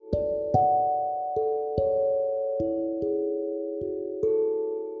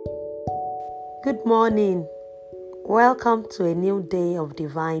Good morning. Welcome to a new day of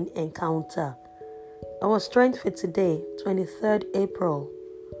divine encounter. Our strength for today, 23rd April,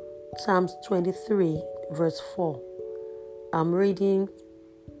 Psalms 23, verse 4. I'm reading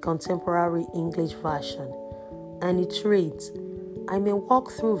Contemporary English Version, and it reads, I may walk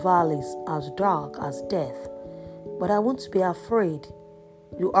through valleys as dark as death, but I won't be afraid.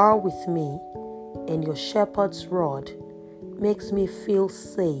 You are with me, and your shepherd's rod makes me feel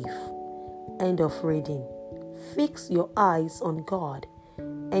safe. End of reading. Fix your eyes on God,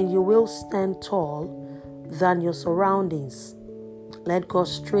 and you will stand tall than your surroundings. Let God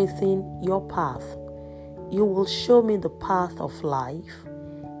straighten your path. You will show me the path of life.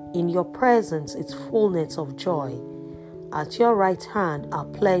 In your presence is fullness of joy. At your right hand are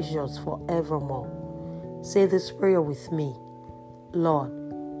pleasures forevermore. Say this prayer with me. Lord,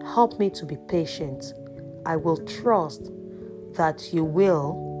 help me to be patient. I will trust that you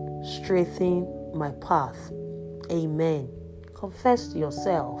will straighten my path. Amen. Confess to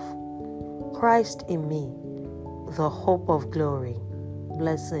yourself, Christ in me, the hope of glory.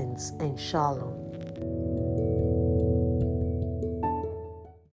 Blessings and shalom.